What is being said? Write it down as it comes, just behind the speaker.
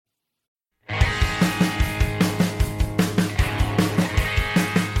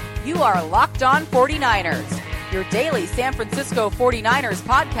are Locked On 49ers, your daily San Francisco 49ers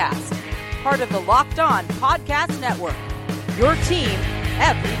podcast. Part of the Locked On Podcast Network, your team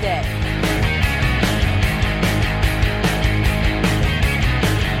every day.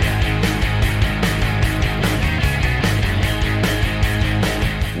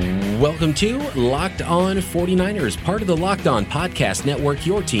 Welcome to Locked On 49ers, part of the Locked On Podcast Network,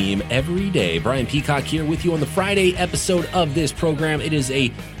 your team every day. Brian Peacock here with you on the Friday episode of this program. It is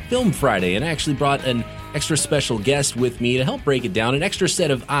a Film Friday, and I actually brought an extra special guest with me to help break it down. An extra set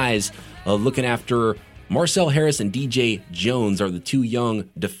of eyes looking after Marcel Harris and DJ Jones are the two young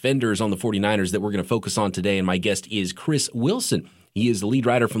defenders on the 49ers that we're going to focus on today, and my guest is Chris Wilson. He is the lead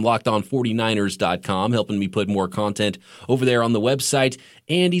writer from LockedOn49ers.com, helping me put more content over there on the website,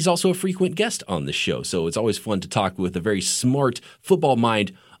 and he's also a frequent guest on the show, so it's always fun to talk with the very smart football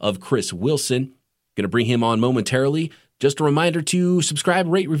mind of Chris Wilson. Going to bring him on momentarily. Just a reminder to subscribe,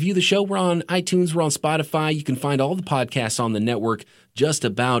 rate, review the show. We're on iTunes, we're on Spotify. You can find all the podcasts on the network just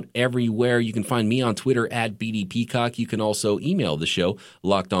about everywhere. You can find me on Twitter at BDPeacock. You can also email the show,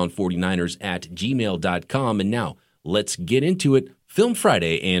 LockedOn49ers@gmail.com. And now, let's get into it. Film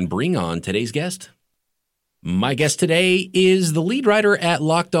Friday, and bring on today's guest. My guest today is the lead writer at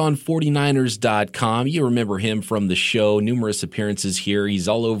LockedOn49ers.com. You remember him from the show, numerous appearances here. He's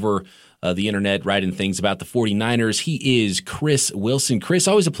all over the internet writing things about the 49ers. He is Chris Wilson. Chris,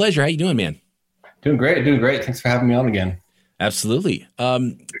 always a pleasure. How you doing, man? Doing great. Thanks for having me on again. Absolutely.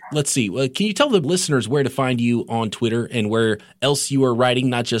 Let's see. Can you tell the listeners where to find you on Twitter and where else you are writing,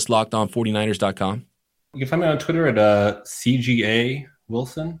 not just LockedOn49ers.com? You can find me on Twitter at CGA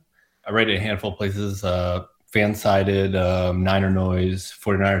Wilson. I write at a handful of places, Fansided, Niner Noise,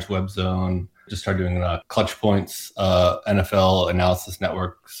 49ers Web Zone. Just started doing Clutch Points, NFL Analysis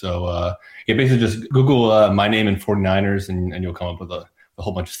Network. So basically just Google my name and 49ers and you'll come up with a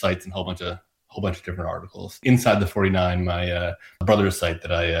whole bunch of sites and a whole bunch of different articles. Inside the 49, my brother's site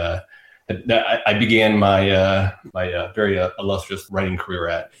that I began my very illustrious writing career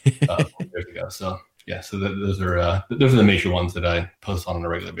at 4 years ago. So those are the major ones that I post on a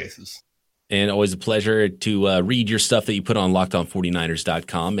regular basis. And always a pleasure to read your stuff that you put on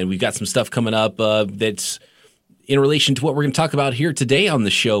LockedOn49ers.com. And we've got some stuff coming up that's in relation to what we're going to talk about here today on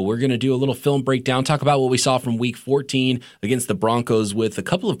the show. We're going to do a little film breakdown, talk about what we saw from Week 14 against the Broncos with a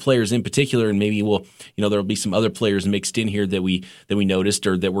couple of players in particular, and maybe there'll be some other players mixed in here that we noticed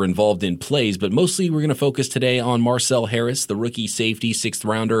or that were involved in plays. But mostly we're going to focus today on Marcel Harris, the rookie safety, 6th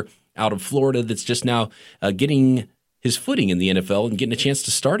rounder out of Florida that's just now getting his footing in the NFL and getting a chance to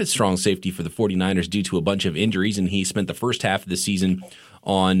start at strong safety for the 49ers due to a bunch of injuries. And he spent the first half of the season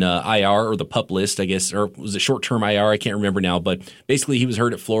on IR, or the PUP list, I guess, or was it short-term IR? I can't remember now. But basically he was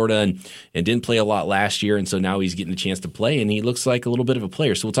hurt at Florida and didn't play a lot last year. And so now he's getting a chance to play, and he looks like a little bit of a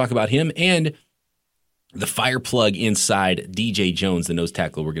player. So we'll talk about him and the fire plug inside DJ Jones, the nose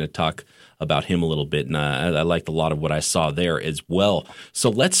tackle. We're going to talk about him a little bit, and I liked a lot of what I saw there as well.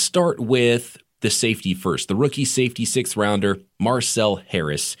 So let's start with the safety first, the rookie safety 6th rounder, Marcel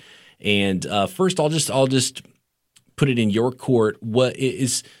Harris. And first, I'll just put it in your court. What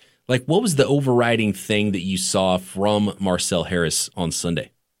was the overriding thing that you saw from Marcel Harris on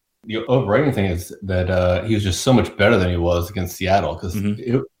Sunday? The overriding thing is that he was just so much better than he was against Seattle, because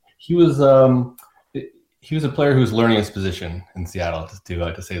he was a player who was learning his position in Seattle,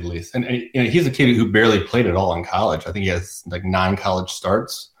 to say the least. And he's a kid who barely played at all in college. I think he has 9 college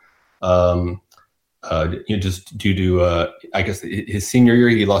starts. Just due to I guess his senior year,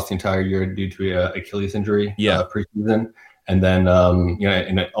 he lost the entire year due to a Achilles injury preseason, and then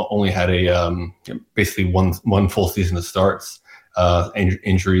and only had a basically one full season of starts,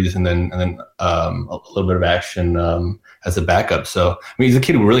 injuries, and then a little bit of action as a backup. So he's a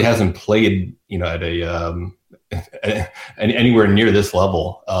kid who really hasn't played at anywhere near this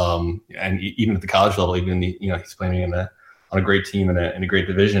level, and even at the college level, even he's playing on a great team in a great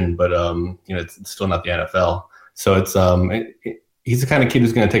division, but it's still not the NFL. So it's he's the kind of kid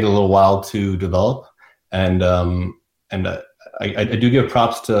who's going to take a little while to develop, and I do give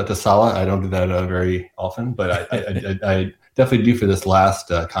props to Saleh. I don't do that very often, but I definitely do for this last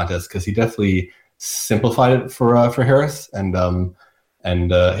contest, because he definitely simplified it for Harris, and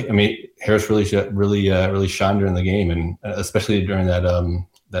Harris really shined during the game, and especially during the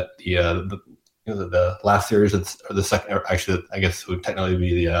last series, or the second, or actually, I guess it would technically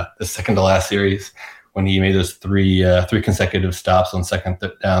be the second to last series, when he made those three consecutive stops on second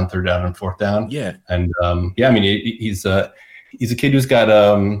down, third down, and fourth down. Yeah, and he's a kid who's got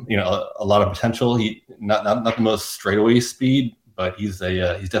a lot of potential. He not the most straightaway speed, but he's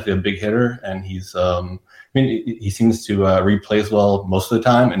definitely a big hitter, and he's he seems to read plays well most of the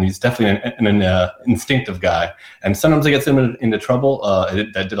time, and he's definitely an instinctive guy. And sometimes it gets him into trouble.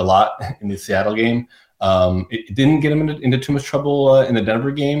 That did a lot in the Seattle game. It didn't get him into too much trouble in the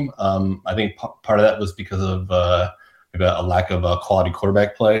Denver game. I think part of that was because of maybe a lack of quality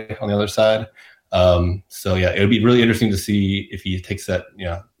quarterback play on the other side. So yeah, it would be really interesting to see if he takes that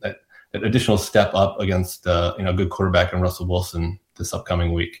additional step up against a good quarterback in Russell Wilson this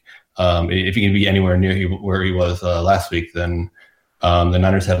upcoming week. If he can be anywhere near where he was last week, then the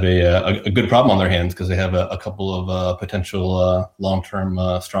Niners have a good problem on their hands, because they have a couple of potential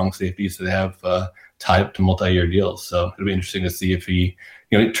long-term strong safeties that they have tied up to multi-year deals. So it'll be interesting to see if he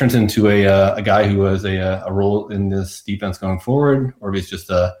turns into a guy who has a role in this defense going forward, or if he's just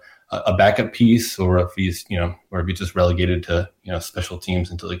a backup piece, or if he's just relegated to special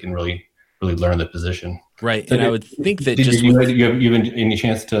teams until he can really learn the position. Right, and I would think that you have any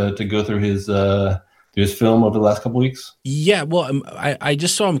chance to go through his film over the last couple of weeks? Yeah, well, I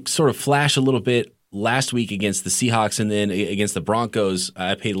just saw him sort of flash a little bit last week against the Seahawks, and then against the Broncos,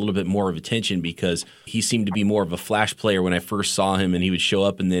 I paid a little bit more of attention because he seemed to be more of a flash player when I first saw him, and he would show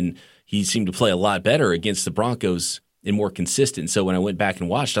up, and then he seemed to play a lot better against the Broncos and more consistent. So when I went back and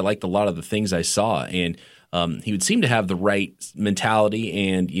watched, I liked a lot of the things I saw, and he would seem to have the right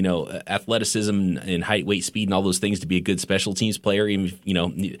mentality and athleticism and height, weight, speed, and all those things to be a good special teams player. Even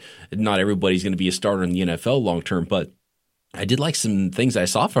if, not everybody's going to be a starter in the NFL long term, but I did like some things I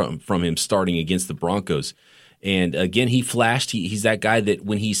saw from him starting against the Broncos. And again, he flashed. He's that guy that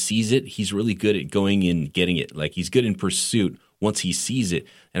when he sees it, he's really good at going and getting it. Like, he's good in pursuit once he sees it.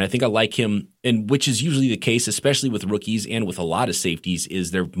 And I think I like him, and which is usually the case, especially with rookies and with a lot of safeties,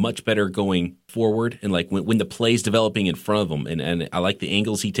 is they're much better going forward and like when the play's developing in front of them. And I like the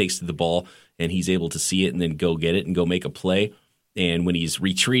angles he takes to the ball, and he's able to see it and then go get it and go make a play. And when he's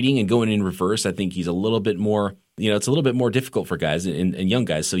retreating and going in reverse, I think he's a little bit more, it's a little bit more difficult for guys and young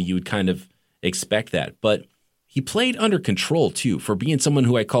guys. So you would kind of expect that. But he played under control too. For being someone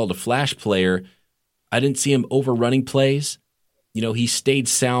who I called a flash player, I didn't see him overrunning plays. He stayed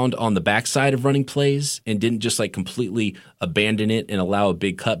sound on the backside of running plays and didn't just like completely abandon it and allow a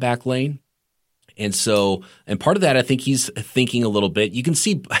big cutback lane. And part of that, I think he's thinking a little bit. You can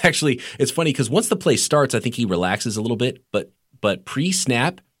see, actually, it's funny because once the play starts, I think he relaxes a little bit, but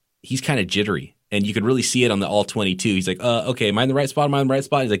pre-snap, he's kind of jittery. And you can really see it on the all 22. He's like, okay, am I in the right spot? Am I in the right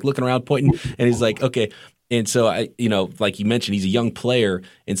spot? He's like looking around, pointing, and he's like, okay. And so, like you mentioned, he's a young player,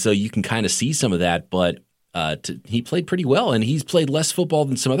 and so you can kind of see some of that, but he played pretty well, and he's played less football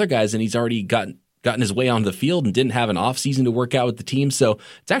than some other guys, and he's already gotten his way onto the field and didn't have an offseason to work out with the team. So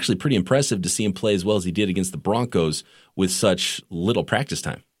it's actually pretty impressive to see him play as well as he did against the Broncos with such little practice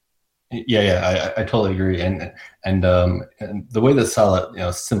time. Yeah, I totally agree. And the way that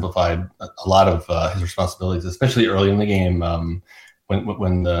Saleh simplified a lot of his responsibilities, especially early in the game,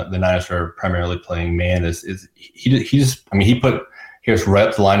 when the Niners are primarily playing man, is he put Harris right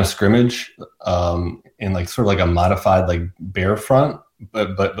up the line of scrimmage in like sort of like a modified like bear front,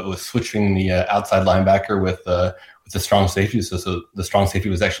 but with switching the outside linebacker with the strong safety. So the strong safety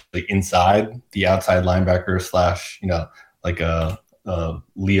was actually inside the outside linebacker / like a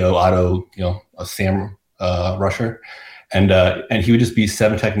Leo Otto, a Sam rusher, and he would just be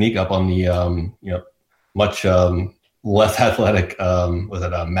 7 technique up on the much less athletic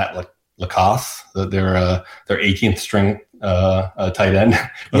Matt Lacoste, their 18th string tight end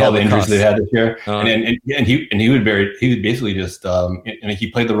with all the injuries they had this year, and he would basically just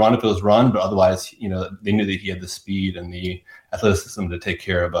he played the run if it was run, but otherwise they knew that he had the speed and the athleticism to take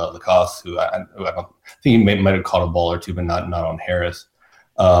care of Lacoste, who I don't think he might have caught a ball or two, but not on Harris.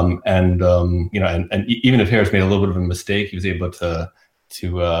 And even if Harris made a little bit of a mistake, he was able to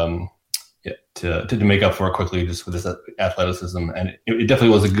make up for it quickly just with his athleticism, and it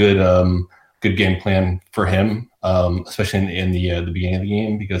definitely was a good game plan for him, especially in the beginning of the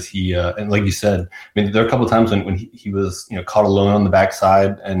game, because he and like you said, there are a couple of times when he was caught alone on the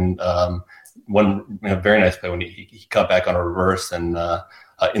backside, and one very nice play when he cut back on a reverse and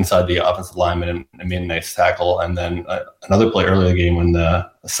inside the offensive lineman and made a nice tackle, and then another play earlier in the game when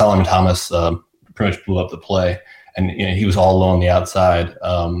Solomon Thomas pretty much blew up the play. And he was all alone on the outside,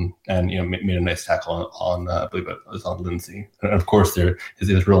 and made a nice tackle on I believe it was on Lindsey. And of course, there is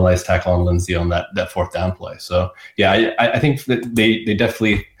a real nice tackle on Lindsey on that fourth down play. So yeah, I think that they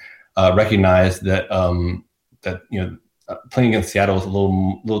definitely recognize that playing against Seattle was a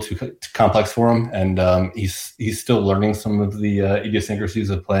little too complex for him, and he's still learning some of the idiosyncrasies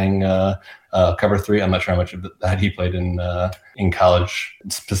of playing cover 3. I'm not sure how much of that he played in college,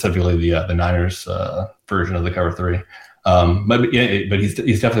 specifically the Niners version of the cover 3. But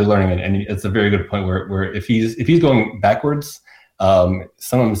he's definitely learning, and it's a very good point where if he's going backwards,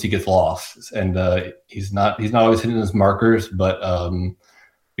 sometimes he gets lost, and he's not always hitting his markers. But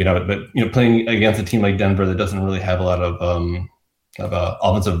playing against a team like Denver that doesn't really have a lot of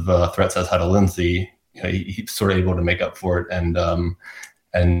offensive threats outside of Lindsey, he's sort of able to make up for it. And the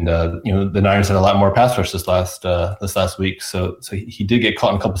Niners had a lot more pass rush this last week, so he did get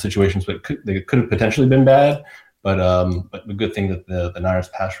caught in a couple of situations, but they could have potentially been bad. But the good thing that the Niners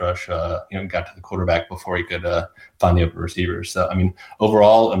pass rush got to the quarterback before he could find the open receivers. So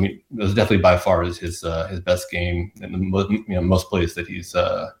overall, it was definitely by far his best game, and the most plays that he's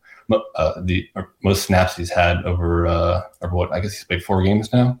most snaps he's had over what I guess he's played 4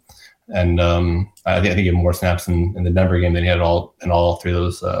 games now. And I think he had more snaps in the Denver game than he had in all 3 of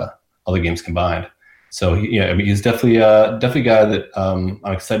those other games combined. So he's definitely a guy that I'm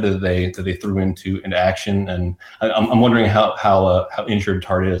excited that they threw into action, and I'm wondering how injured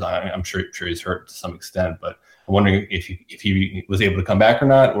Tart is. I'm sure he's hurt to some extent, but I'm wondering if he was able to come back or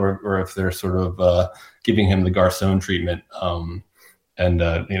not, or if they're sort of giving him the Garcon treatment,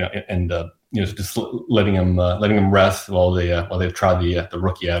 just letting him rest while they've tried the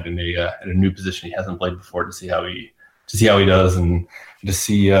rookie out in a new position he hasn't played before to see how he does, and to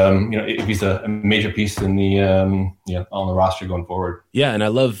see if he's a major piece in the on the roster going forward. Yeah, and I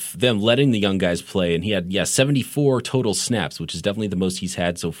love them letting the young guys play, and he had 74 total snaps, which is definitely the most he's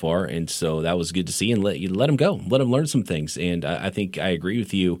had so far, and so that was good to see. And let him go, let him learn some things, and I think I agree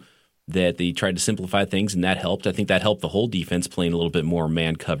with you that they tried to simplify things, and that helped. I think that helped the whole defense playing a little bit more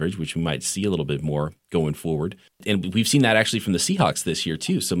man coverage, which we might see a little bit more going forward. And we've seen that actually from the Seahawks this year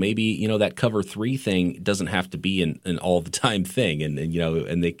too. So maybe, that cover 3 thing doesn't have to be an all the time thing, and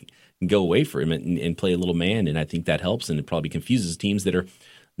they can go away from it and play a little man. And I think that helps, and it probably confuses teams that are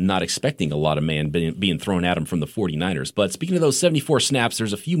not expecting a lot of man being thrown at them from the 49ers. But speaking of those 74 snaps,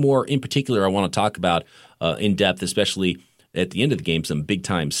 there's a few more in particular I want to talk about in depth, especially at the end of the game, some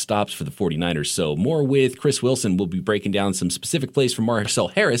big-time stops for the 49ers. So more with Chris Wilson. We'll be breaking down some specific plays from Marcel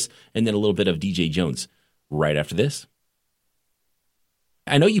Harris and then a little bit of DJ Jones right after this.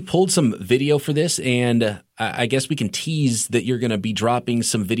 I know you pulled some video for this, and I guess we can tease that you're going to be dropping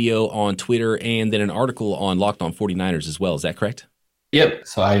some video on Twitter and then an article on Locked On 49ers as well. Is that correct? Yep.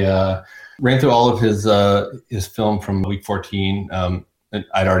 So I ran through all of his film from Week 14.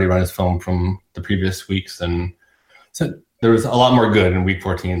 I'd already run his film from the previous weeks, and so there was a lot more good in Week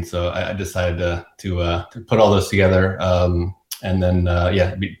 14, so I decided to put all those together, and then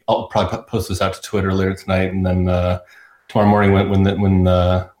I'll probably post this out to Twitter later tonight, and then tomorrow morning when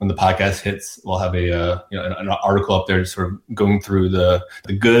the podcast hits, we'll have an article up there, just sort of going through the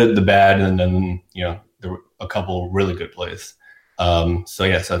good, the bad, and then there were a couple really good plays. So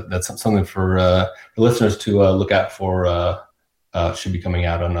that's something for the listeners to look out for. Should be coming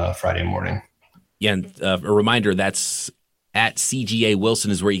out on Friday morning. Yeah, and a reminder, that's at CGA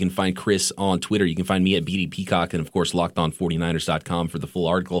Wilson is where you can find Chris on Twitter. You can find me at BD Peacock, and of course, LockedOn49ers.com for the full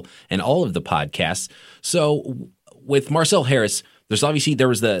article and all of the podcasts. So with Marcel Harris, there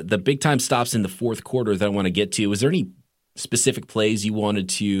was the big time stops in the fourth quarter that I want to get to. Was there any specific plays you wanted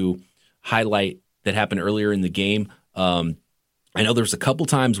to highlight that happened earlier in the game? I know there was a couple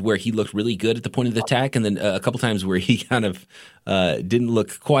times where he looked really good at the point of the attack, and then a couple times where he kind of didn't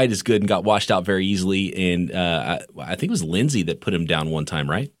look quite as good and got washed out very easily. And I think it was Lindsey that put him down one time,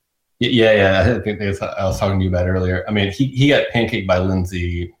 right? Yeah. I think that's what I was talking to you about earlier. I mean, he got pancaked by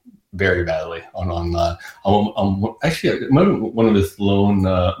Lindsey very badly on actually one of his lone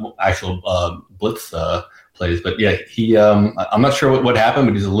actual blitz plays. But yeah, he I'm not sure what happened,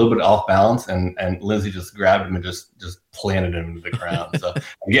 but he's a little bit off balance, and Lindsey just grabbed him and just planted him into the ground. So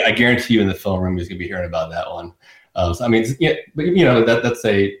I guarantee you in the film room he's gonna be hearing about that one. So I mean, but that's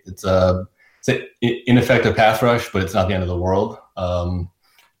it's an ineffective pass rush, but it's not the end of the world.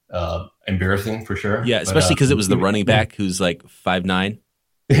 Embarrassing for sure. Yeah, especially because it was the running back who's like 5'9".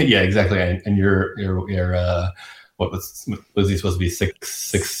 Yeah, exactly. And you're what was he supposed to be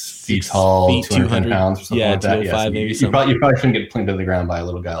 6 feet tall, 210 pounds or something like that? Yeah, so maybe you probably shouldn't get planted to the ground by a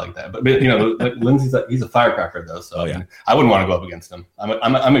little guy like that. But Lindsey's he's a firecracker though, so I wouldn't want to go up against him.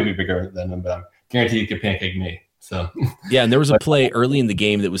 I'm gonna be bigger than him, but I'm guaranteed he could pancake me. So yeah, and there was a play early in the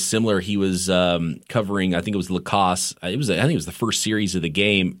game that was similar. He was covering, I think it was Lacoste. I think it was the first series of the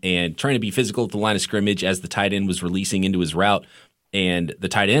game, and trying to be physical at the line of scrimmage as the tight end was releasing into his route. And the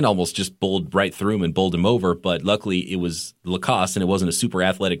tight end almost just bowled right through him and bowled him over. But luckily it was Lacoste and it wasn't a super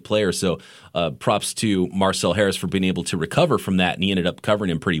athletic player. So props to Marcel Harris for being able to recover from that. And he ended up covering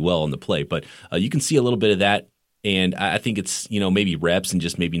him pretty well on the play. But you can see a little bit of that. And I think it's, maybe reps and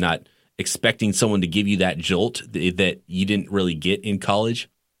just maybe not expecting someone to give you that jolt that you didn't really get in college.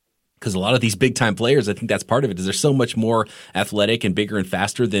 Because a lot of these big time players, I think that's part of it, is they're so much more athletic and bigger and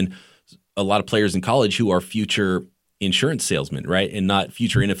faster than a lot of players in college who are future insurance salesmen, right? And not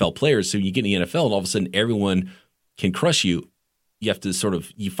future NFL players. So you get in the NFL and all of a sudden everyone can crush you. You have to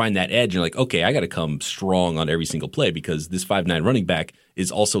you find that edge. You're like, okay, I got to come strong on every single play because this 5'9" running back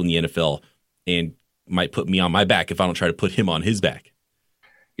is also in the NFL and might put me on my back if I don't try to put him on his back.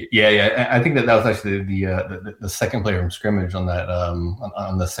 Yeah. I think that was actually the second play from scrimmage on that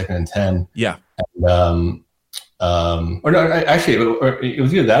on the 2nd and 10. Yeah. And, or no, actually, it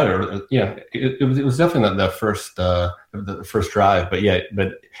was either that or it was definitely the first drive. But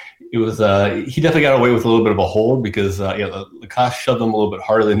it was he definitely got away with a little bit of a hold because Lacoste shoved him a little bit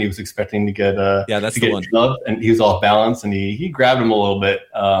harder than he was expecting to get. That's the one. Shoved, and he was off balance and he grabbed him a little bit.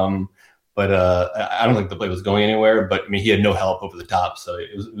 But I don't think the play was going anywhere. But I mean, he had no help over the top, so it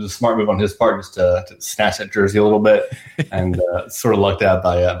was a smart move on his part just to snatch that jersey a little bit, and sort of lucked out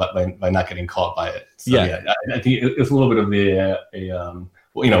by not getting caught by it. So, I think it was a little bit of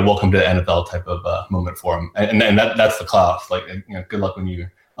welcome to the NFL type of moment for him, and that's the class. Like, good luck when you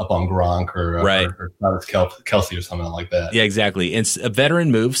up on Gronk or Travis Kelce or something like that. Yeah, exactly. And a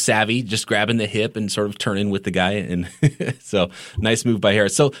veteran move, savvy, just grabbing the hip and sort of turning with the guy. And so nice move by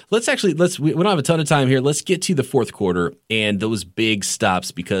Harris. So we don't have a ton of time here. Let's get to the fourth quarter and those big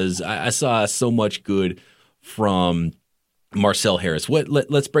stops because I saw so much good from Marcel Harris.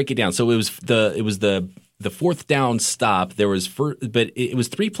 Let's break it down. So it was the fourth down stop. But it was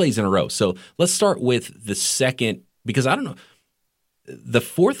 3 plays in a row. So let's start with the second, because I don't know. The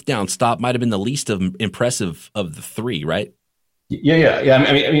fourth down stop might have been the least impressive of the 3, right? Yeah.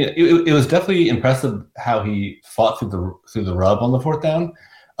 I mean, it was definitely impressive how he fought through the rub on the fourth down,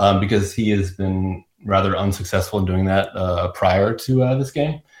 because he has been rather unsuccessful in doing that prior to this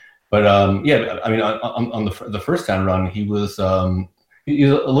game. But I mean, on the first down run, he was a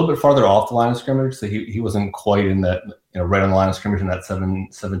little bit farther off the line of scrimmage, so he wasn't quite in that right on the line of scrimmage in that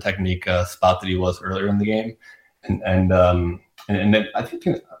seven technique spot that he was earlier in the game, and then I think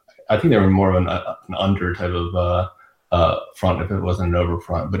they were more of an under type of front if it wasn't an over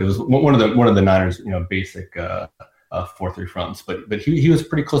front, but it was one of the Niners basic 4-3 fronts. But he was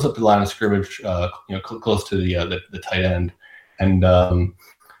pretty close up to the line of scrimmage, close to the tight end, and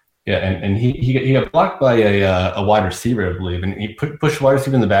he got blocked by a wide receiver, I believe, and he pushed the wide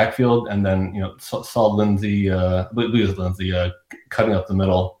receiver in the backfield, and then saw Lindsey, cutting up the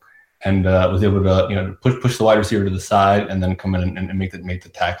middle. And was able to push the wide receiver to the side and then come in and make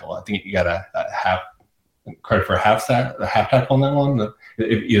the tackle. I think you got a half credit for a half tackle on that one,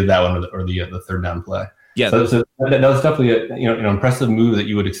 either that one or the third down play. Yeah. So that was definitely an impressive move that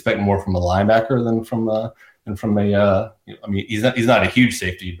you would expect more from a linebacker than from a. I mean, he's not a huge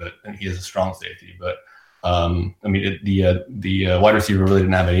safety, but he is a strong safety. But I mean, the wide receiver really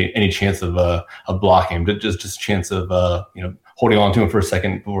didn't have any chance of blocking him. Just chance of holding on to him for a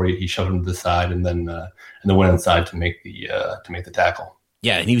second before he shoved him to the side and then went inside to make the tackle.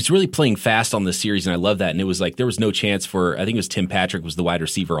 Yeah, and he was really playing fast on the series, and I love that. And it was like there was no chance for, I think it was Tim Patrick was the wide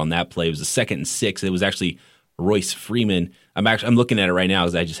receiver on that play. It was a 2nd and 6. It was actually Royce Freeman. I'm looking at it right now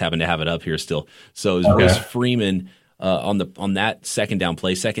because I just happen to have it up here still. So it was Royce Freeman on that 2nd down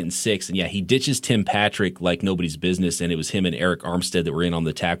play, 2nd and 6, and he ditches Tim Patrick like nobody's business, and it was him and Eric Armstead that were in on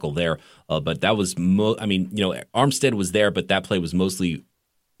the tackle there. But that was, Armstead was there, but that play was mostly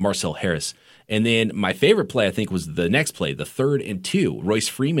Marcel Harris. And then my favorite play, I think, was the next play, the 3rd and 2. Royce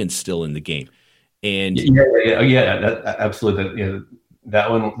Freeman's still in the game, and absolutely. That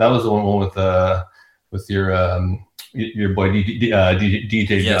one, that was the one with your boy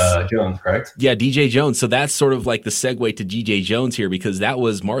DJ Jones, correct? Yeah, DJ Jones. So that's sort of like the segue to DJ Jones here, because that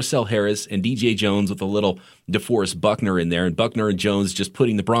was Marcel Harris and DJ Jones with a little DeForest Buckner in there, and Buckner and Jones just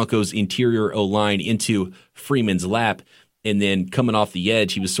putting the Broncos' interior O-line into Freeman's lap. And then coming off the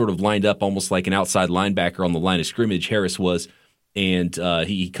edge, he was sort of lined up almost like an outside linebacker on the line of scrimmage, Harris was. And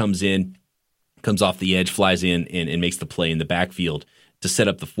he comes off the edge, flies in, and makes the play in the backfield to set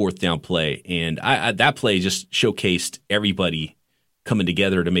up the 4th down play. And that play just showcased everybody coming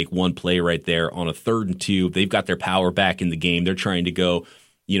together to make one play right there on a 3rd and 2. They've got their power back in the game. They're trying to go,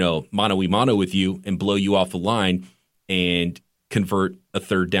 mano-a-mano with you and blow you off the line and convert a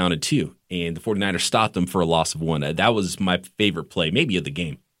 3rd down and 2. And the 49ers stopped them for a loss of 1. That was my favorite play, maybe of the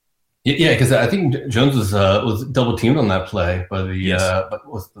game. Yeah, because I think Jones was double teamed on that play by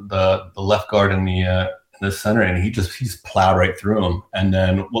the left guard and the center, and he's plowed right through him. And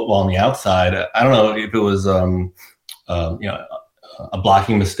then while on the outside, I don't know if it was a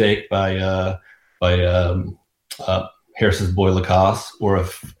blocking mistake by Harris's boy Lacoste, or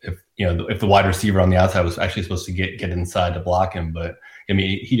if if the wide receiver on the outside was actually supposed to get inside to block him. But I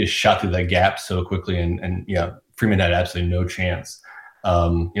mean, he just shot through that gap so quickly, and Freeman had absolutely no chance.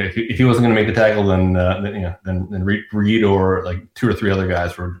 If he wasn't going to make the tackle, then Reed or like 2 or 3 other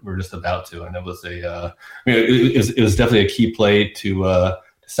guys were just about to, and it was it was definitely a key play to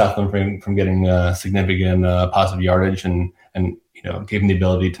stop them from getting significant positive yardage, and gave him the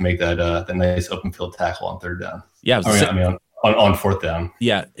ability to make that nice open field tackle on third down. Yeah, on fourth down.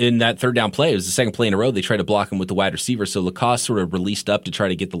 Yeah, in that third down play, it was the second play in a row. They tried to block him with the wide receiver, so Lacoste sort of released up to try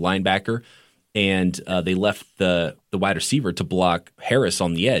to get the linebacker, and they left the wide receiver to block Harris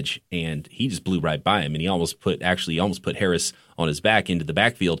on the edge, and he just blew right by him, and he almost put Harris on his back into the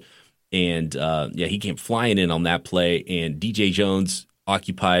backfield, and he came flying in on that play, and DJ Jones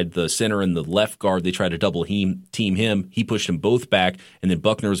occupied the center and the left guard. They tried to double team him. He pushed them both back, and then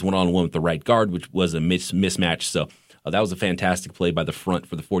Buckner was one-on-one with the right guard, which was a mismatch. So that was a fantastic play by the front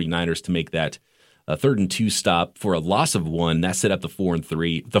for the 49ers to make that 3rd and 2 stop for a loss of 1. That set up the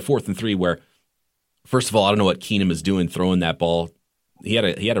 4th and 3, where, first of all, I don't know what Keenum is doing throwing that ball. He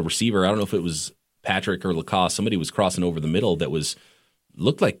had a receiver. I don't know if it was Patrick or Lacoste. Somebody was crossing over the middle that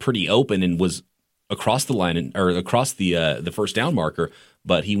looked like pretty open and was across the line or across the first down marker,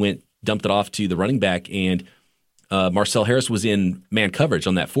 but he dumped it off to the running back, and Marcel Harris was in man coverage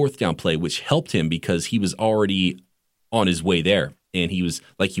on that 4th down play, which helped him because he was already on his way there. And he was,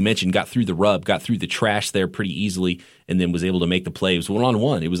 like you mentioned, got through the trash there pretty easily, and then was able to make the play. It was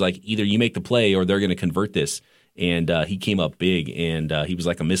 1-on-1. It was like either you make the play or they're going to convert this. And he came up big, and he was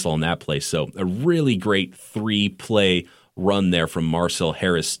like a missile on that play. So a really great 3-play run there from Marcel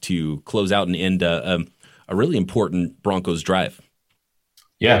Harris to close out and end a really important Broncos drive.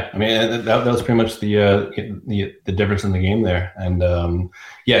 Yeah, I mean that was pretty much the difference in the game there, and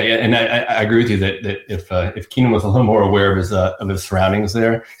and I agree with you that if Keenum was a little more aware of his surroundings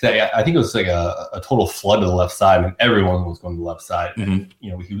there, I think it was like a total flood to the left side, and everyone was going to the left side, and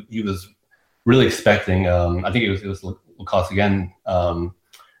he was really expecting. I think it was Lacoste again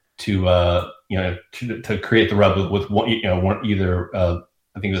to create the rub with one either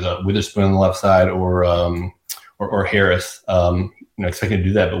I think it was Witherspoon on the left side or Harris. Expecting to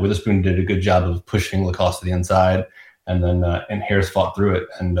do that, but Witherspoon did a good job of pushing Lacoste to the inside, and then and Harris fought through it.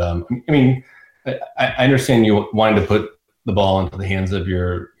 And I understand you wanting to put the ball into the hands of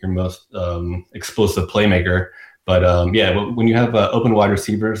your most explosive playmaker, but when you have open wide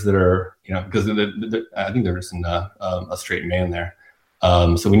receivers that are because I think they're just in a straight man there.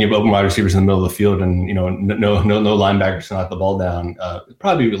 So when you have open wide receivers in the middle of the field and no linebackers to knock the ball down, it'd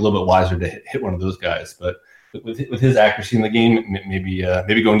probably be a little bit wiser to hit one of those guys, but. With his accuracy in the game, maybe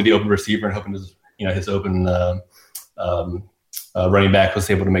going to the open receiver and hoping his open running back was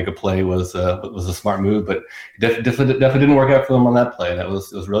able to make a play was a smart move, but definitely didn't work out for them on that play. That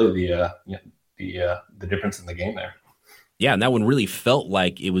was really the difference in the game there. Yeah, and that one really felt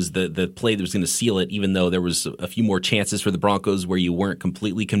like it was the play that was going to seal it, even though there was a few more chances for the Broncos where you weren't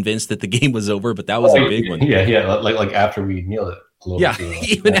completely convinced that the game was over, but that was a big one. Yeah, like after we nailed it.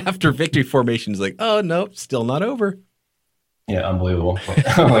 Even after victory formation is like, oh, no, still not over. Yeah, unbelievable.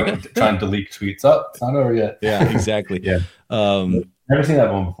 Like trying to leak tweets up. It's not over yet. Yeah, exactly. Yeah. Never seen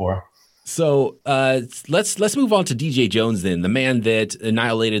that one before. So let's move on to DJ Jones then, the man that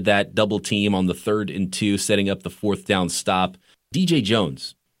annihilated that double team on the 3rd and 2, setting up the 4th down stop. DJ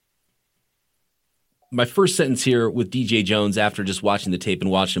Jones. My first sentence here with DJ Jones after just watching the tape and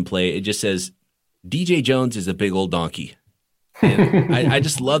watching him play, it just says, DJ Jones is a big old donkey. And I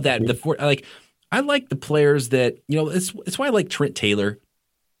just love that. I like the players that, it's why I like Trent Taylor,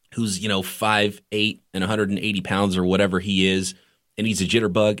 who's, 5'8" and 180 pounds or whatever he is, and he's a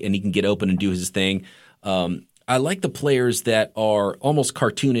jitterbug and he can get open and do his thing. I like the players that are almost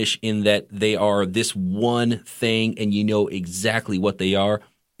cartoonish in that they are this one thing and you know exactly what they are.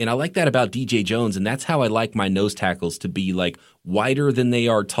 And I like that about DJ Jones, and that's how I like my nose tackles to be like wider than they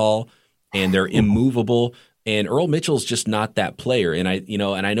are tall, and they're immovable. And Earl Mitchell's just not that player. And I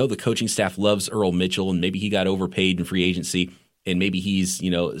know the coaching staff loves Earl Mitchell, and maybe he got overpaid in free agency, and maybe he's,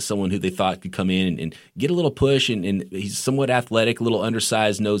 someone who they thought could come in and get a little push, and he's somewhat athletic, a little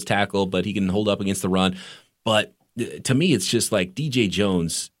undersized nose tackle, but he can hold up against the run. But to me, it's just like DJ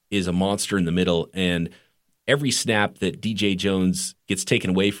Jones is a monster in the middle, and every snap that DJ Jones gets taken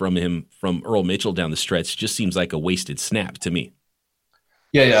away from him from Earl Mitchell down the stretch just seems like a wasted snap to me.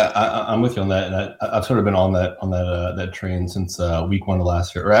 Yeah, I'm with you on that, and I've sort of been on that train since week 1 of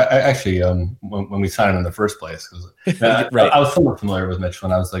last year, or actually when we signed him in the first place. Because right. I was somewhat familiar with Mitchell,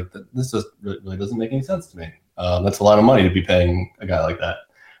 and I was like, this just really doesn't make any sense to me. That's a lot of money to be paying a guy like that.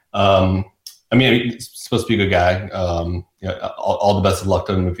 I mean, he's supposed to be a good guy. All the best of luck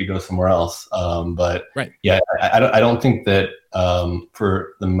to him if he goes somewhere else. But right. Yeah, I don't think that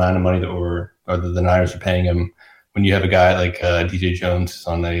for the amount of money that the Niners are paying him, when you have a guy like DJ Jones who's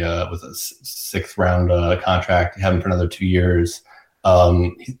on with a sixth round contract, you have him for another 2 years.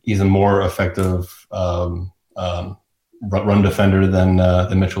 He's a more effective run defender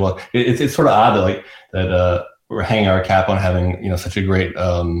than Mitchell. It's sort of odd that we're hanging our cap on having such a great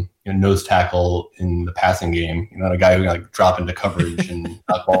nose tackle in the passing game. A guy who can drop into coverage and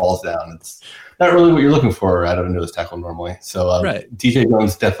knock balls down. It's not really what you're looking for out of a nose tackle normally. So right. DJ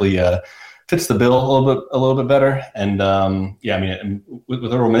Jones definitely fits the bill a little bit better. And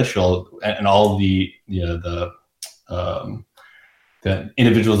with Earl Mitchell and all the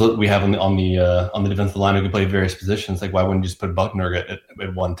individuals that we have on the defensive line who can play various positions, why wouldn't you just put Buckner at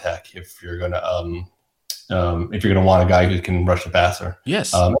one tech if you're going to want a guy who can rush the passer?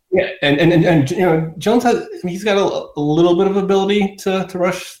 Yes. And Jones he's got a little bit of ability to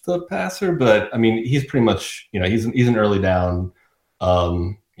rush the passer, but I mean he's pretty much he's an early down,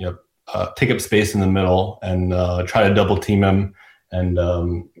 take up space in the middle and try to double team him and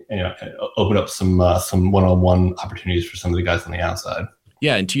open up some one-on-one opportunities for some of the guys on the outside.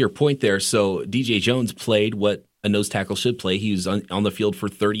 Yeah, and to your point there, so DJ Jones played what a nose tackle should play. He was on the field for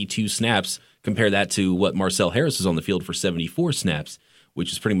 32 snaps. Compare that to what Marcel Harris was on the field for 74 snaps,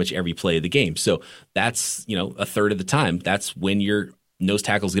 which is pretty much every play of the game. So that's a third of the time. That's when your nose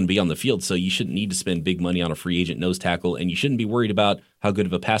tackle is going to be on the field. So you shouldn't need to spend big money on a free agent nose tackle, and you shouldn't be worried about how good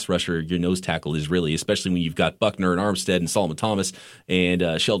of a pass rusher your nose tackle is really, especially when you've got Buckner and Armstead and Solomon Thomas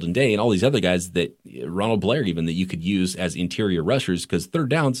and Sheldon Day and all these other guys that Ronald Blair even that you could use as interior rushers, because third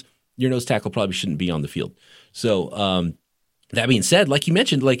downs, your nose tackle probably shouldn't be on the field. So that being said, like you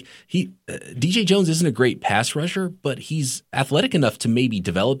mentioned, DJ Jones isn't a great pass rusher, but he's athletic enough to maybe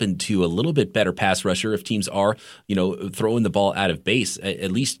develop into a little bit better pass rusher if teams are, throwing the ball out of base,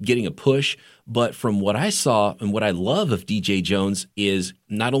 at least getting a push. But from what I saw and what I love of DJ Jones is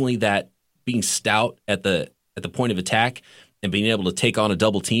not only that being stout at the point of attack and being able to take on a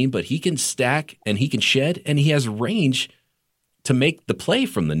double team, but he can stack and he can shed and he has range to make the play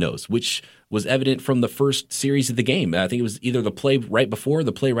from the nose, which was evident from the first series of the game. I think it was either the play right before or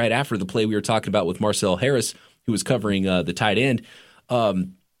the play right after the play we were talking about with Marcel Harris, who was covering the tight end. It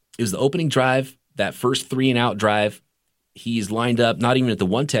was the opening drive, that first 3-and-out drive. He's lined up, not even at the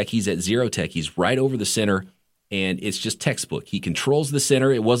one tech, he's at zero tech. He's right over the center, and it's just textbook. He controls the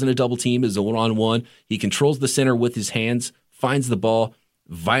center. It wasn't a double team. It was a one-on-one. He controls the center with his hands, finds the ball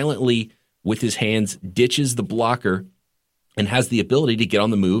violently with his hands, ditches the blocker, and has the ability to get on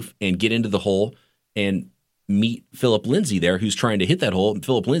the move and get into the hole and meet Philip Lindsay there, who's trying to hit that hole.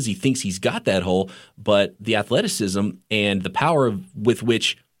 Philip Lindsay thinks he's got that hole, but the athleticism and the power with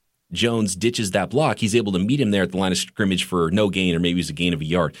which Jones ditches that block, he's able to meet him there at the line of scrimmage for no gain, or maybe it was a gain of a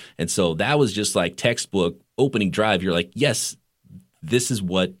yard. And so that was just like textbook opening drive. You're like, yes, this is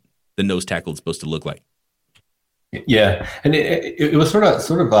what the nose tackle is supposed to look like. Yeah, and it was sort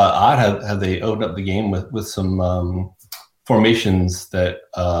of odd how they opened up the game with some formations that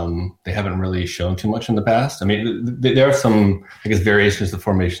they haven't really shown too much in the past. I mean, there are some, I guess, variations of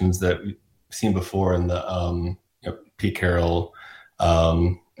formations that we've seen before in the Pete Carroll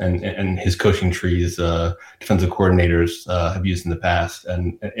and his coaching trees, defensive coordinators have used in the past,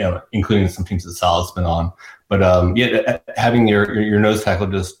 and including some teams that Saleh's been on. But having your nose tackle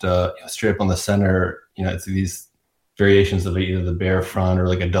just straight up on the center, it's these variations of either the bear front or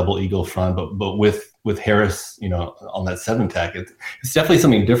like a double eagle front, but with Harris, on that 7 tech, it's definitely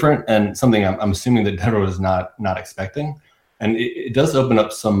something different and something I'm assuming that Denver was not expecting, and it does open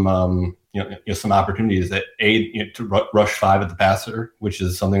up some some opportunities that to rush 5 at the passer, which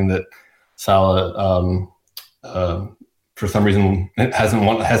is something that Saleh for some reason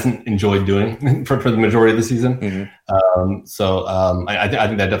hasn't enjoyed doing for the majority of the season. Mm-hmm. I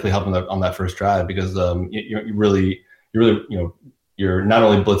think that definitely helped on that first drive, because you're not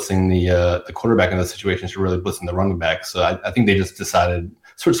only blitzing the quarterback in those situations, you're really blitzing the running back. So I think they just decided,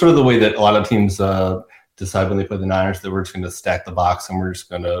 sort of the way that a lot of teams decide when they play the Niners, that we're just going to stack the box and we're just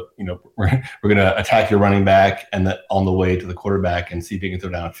going to, we're going to attack your running back and that on the way to the quarterback and see if he can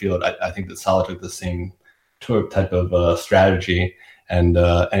throw downfield. I think that Saleh took the same type of strategy and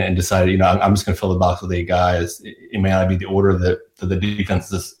decided, I'm just going to fill the box with 8 guys. It may not be the order that the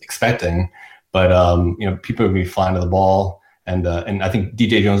defense is expecting, but people will be flying to the ball, and I think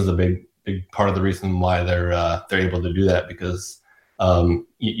DJ Jones is a big part of the reason why they're able to do that, because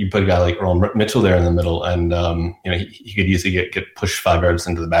you put a guy like Earl Mitchell there in the middle, and he could easily get pushed 5 yards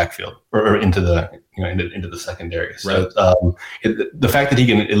into the backfield or into the into the secondary. So the fact that he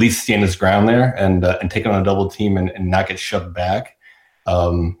can at least stand his ground there and take on a double team and not get shoved back,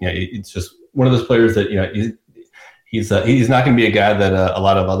 it's just one of those players that he's not going to be a guy that a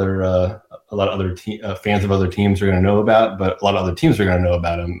lot of other fans of other teams are going to know about, but a lot of other teams are going to know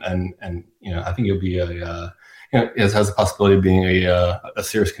about him, and I think he'll be has the possibility of being a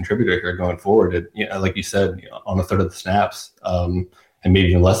serious contributor here going forward. Like you said, on a third of the snaps, and maybe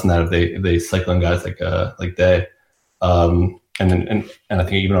even less than that if they cycle in guys like Day, and I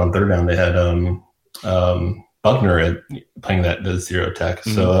think even on third down they had Buckner playing the zero tech.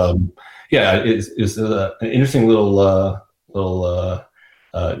 Mm-hmm. So it's an interesting little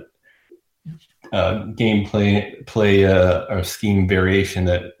game play or scheme variation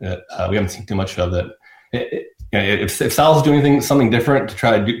that we haven't seen too much of. That if Sal's doing something different to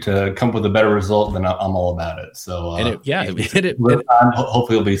try to come up with a better result, then I'm all about it. So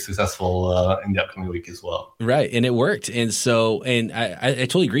hopefully it'll be successful in the upcoming week as well. Right, and it worked. And so, and I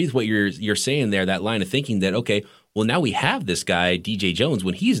totally agree with what you're saying there. That line of thinking that well, now we have this guy DJ Jones.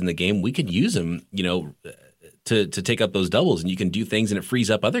 When he's in the game, we could use him. To take up those doubles, and you can do things, and it frees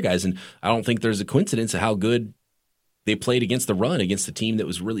up other guys. And I don't think there's a coincidence of how good they played against the run, against the team that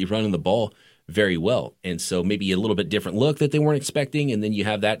was really running the ball very well. And so maybe a little bit different look that they weren't expecting. And then you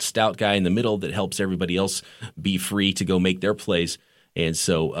have that stout guy in the middle that helps everybody else be free to go make their plays. And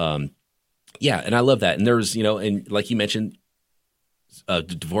so, and I love that. And there's, and like you mentioned,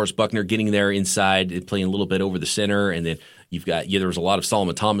 DeForest Buckner getting there inside and playing a little bit over the center. And then you've got, there was a lot of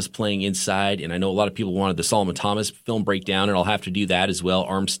Solomon Thomas playing inside. And I know a lot of people wanted the Solomon Thomas film breakdown, and I'll have to do that as well.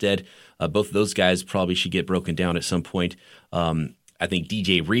 Armstead, both of those guys probably should get broken down at some point. I think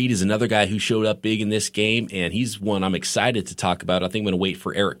DJ Reed is another guy who showed up big in this game, and he's one I'm excited to talk about. I think I'm going to wait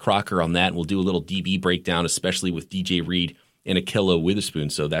for Eric Crocker on that, and we'll do a little DB breakdown, especially with DJ Reed and Ahkello Witherspoon,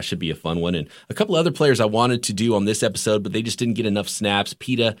 so that should be a fun one. And a couple other players I wanted to do on this episode, but they just didn't get enough snaps.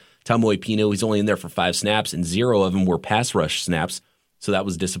 Pita Tamoipino, he's only in there for 5 snaps, and 0 of them were pass rush snaps, so that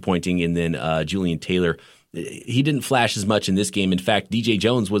was disappointing. And then Julian Taylor, he didn't flash as much in this game. In fact, DJ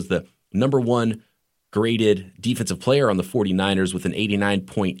Jones was the number 1 graded defensive player on the 49ers with an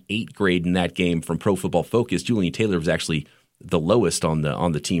 89.8 grade in that game from Pro Football Focus. Julian Taylor was actually the lowest on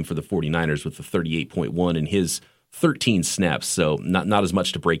the team for the 49ers with the 38.1 in his 13 snaps. So not as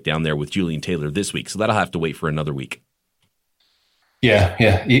much to break down there with Julian Taylor this week. So that'll have to wait for another week. Yeah.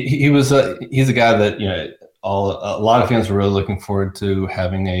 He's a guy that a lot of fans were really looking forward to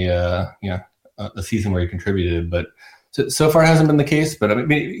having a season where he contributed, but so far hasn't been the case. But I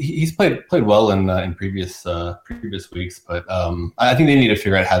mean, he's played well in previous weeks. But I think they need to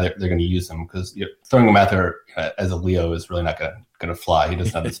figure out how they're going to use him, because throwing him out there as a Leo is really not going to fly. He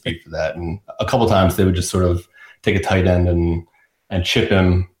doesn't have the speed for that. And a couple times they would just sort of take a tight end and chip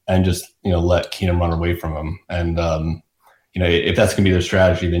him and just let Keenum run away from him. And if that's going to be their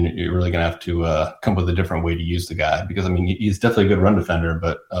strategy, then you're really going to have to come up with a different way to use the guy, because I mean he's definitely a good run defender,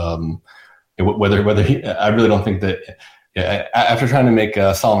 but whether he, I really don't think that. Yeah, after trying to make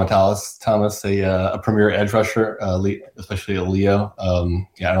Solomon Thomas a premier edge rusher, especially a Leo, I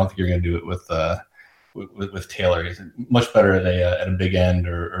don't think you're going to do it with Taylor. He's much better at a big end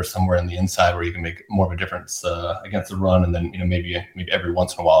or somewhere in the inside where you can make more of a difference against the run, and then maybe every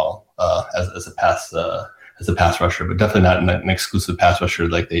once in a while as a pass rusher, but definitely not an exclusive pass rusher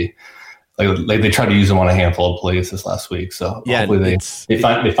like they tried to use him on a handful of plays this last week. So hopefully they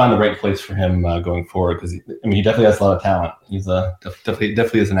find the right place for him going forward, because he definitely has a lot of talent. He's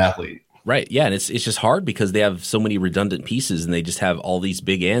definitely is an athlete. Right. Yeah. And it's just hard because they have so many redundant pieces, and they just have all these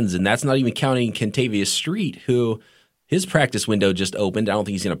big ends. And that's not even counting Kentavious Street, who his practice window just opened. I don't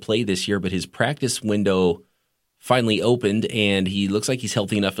think he's going to play this year, but his practice window finally opened, and he looks like he's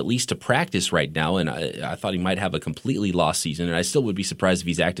healthy enough at least to practice right now. And I thought he might have a completely lost season, and I still would be surprised if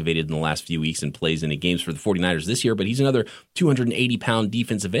he's activated in the last few weeks and plays any games for the 49ers this year. But he's another 280-pound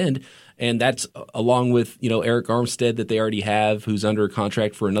defensive end, and that's along with Eric Armstead that they already have, who's under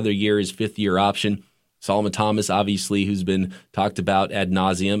contract for another year, his 5th-year option. Solomon Thomas, obviously, who's been talked about ad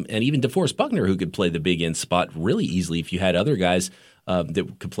nauseum, and even DeForest Buckner, who could play the big end spot really easily if you had other guys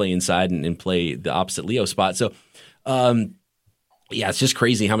that could play inside and play the opposite Leo spot. So, it's just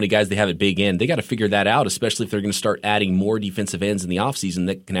crazy how many guys they have at big end. They got to figure that out, especially if they're going to start adding more defensive ends in the offseason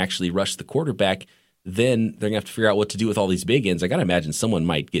that can actually rush the quarterback. Then they're going to have to figure out what to do with all these big ends. I got to imagine someone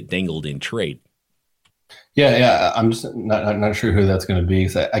might get dangled in trade. Yeah. I'm just not sure who that's going to be,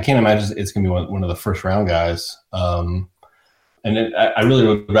 because I can't imagine it's going to be one of the first-round guys. And I really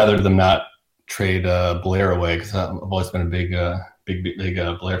would rather them not trade Blair away, because I've always been a big big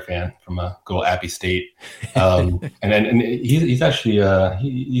Blair fan from go Appy State, and he's actually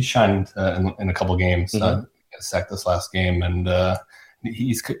he shined in a couple games. Sacked this last game, and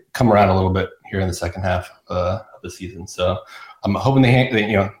he's come around a little bit here in the second half of the season. So I'm hoping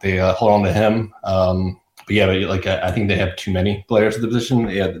they hold on to him. But yeah, I think they have too many players at the position.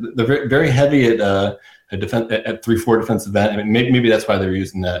 Yeah, they're very, very heavy at 3-4 defensive end. I mean, maybe that's why they're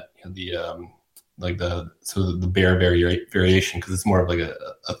using that the bear variation, because it's more of like a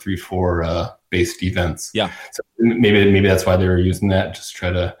 3-4 base defense. Yeah. So maybe that's why they were using that, just try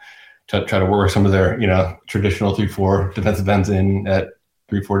to work some of their traditional 3-4 defensive ends in at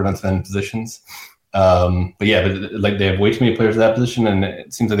 3-4 defensive end positions. But they have way too many players at that position, and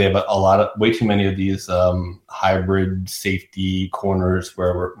it seems like they have way too many of these hybrid safety corners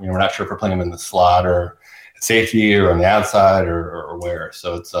where we're not sure if we're playing them in the slot or at safety or on the outside or where.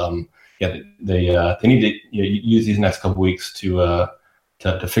 So it's they need to use these next couple weeks to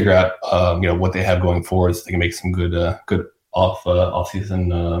figure out what they have going forward, so they can make some good off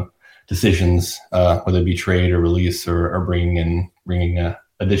season decisions, whether it be trade or release or bringing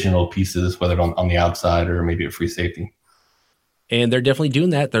additional pieces, whether on the outside or maybe a free safety. And they're definitely doing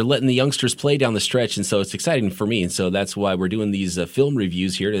that. They're letting the youngsters play down the stretch, and so it's exciting for me. And so that's why we're doing these film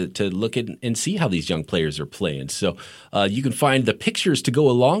reviews here to look at and see how these young players are playing. So you can find the pictures to go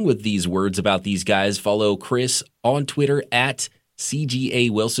along with these words about these guys. Follow Chris on Twitter at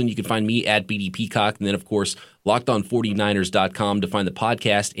CGA Wilson. You can find me at BD Peacock. And then, of course, LockedOn49ers.com to find the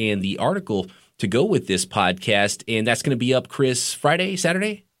podcast and the article to go with this podcast. And that's going to be up, Chris, Friday,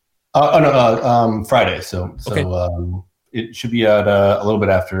 Saturday? Friday. So okay. It should be out a little bit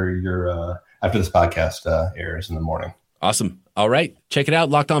after after this podcast airs in the morning. Awesome. All right. Check it out.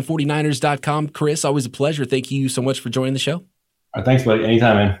 LockedOn49ers.com. Chris, always a pleasure. Thank you so much for joining the show. All right, thanks, buddy.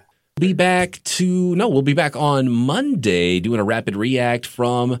 Anytime, man. We'll be back on Monday doing a rapid react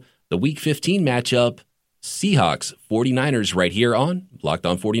from the Week 15 matchup, Seahawks 49ers, right here on Locked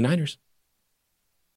On 49ers.